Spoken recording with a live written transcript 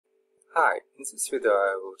Hi, in this video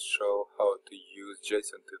I will show how to use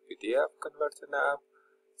JSON to PDF converting app.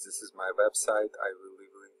 This is my website. I will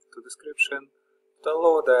leave a link to description. To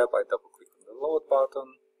download the app, I double click on the load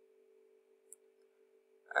button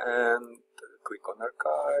and click on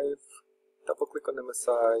archive, double click on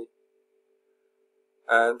MSI,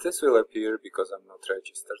 and this will appear because I'm not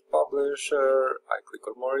registered publisher. I click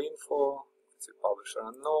on more info, it's a publisher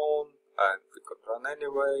unknown, and click on run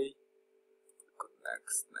anyway.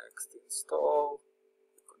 Next, install,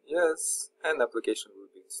 click on yes, and application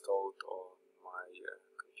will be installed on my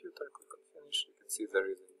computer. Click on finish. You can see there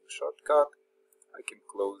is a new shortcut. I can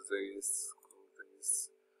close this.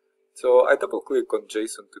 So I double click on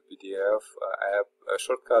JSON to PDF app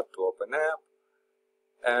shortcut to open app,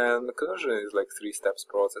 and the conversion is like 3 steps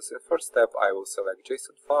process. In the first step I will select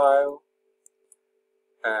JSON file,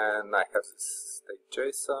 and I have this state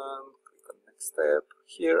JSON. Step.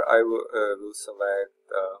 Here I will select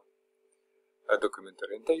a document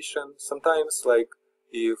orientation. Sometimes, like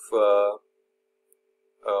if so,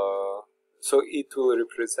 it will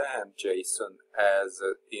represent JSON as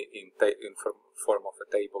in form of a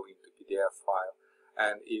table into PDF file,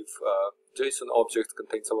 and if JSON object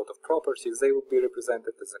contains a lot of properties, they will be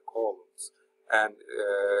represented as a columns. And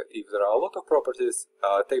if there are a lot of properties,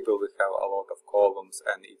 a table will have a lot of columns,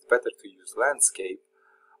 and it's better to use landscape.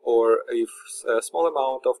 Or if a small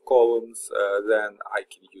amount of columns, then I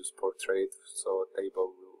can use portrait, so a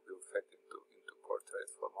table will fit into portrait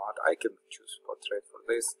format. I can choose portrait for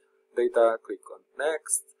this data, click on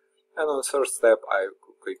next, and on the third step I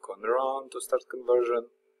click on run to start conversion.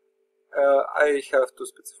 I have to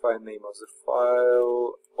specify name of the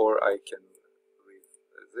file, or I can leave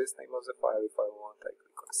this name of the file if I want. I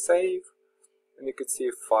click on save, and you can see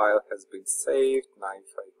a file has been saved. Now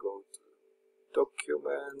if I go to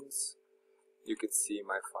documents, you can see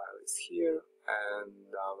my file is here, and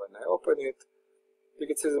now when I open it, you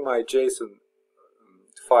can see that my JSON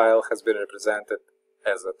file has been represented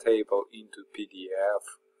as a table into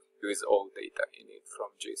PDF with all data in it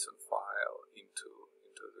from JSON file into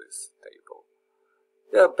this table.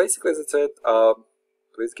 Yeah, basically that's it.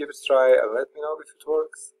 Please give it a try and let me know if it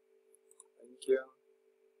works. Thank you.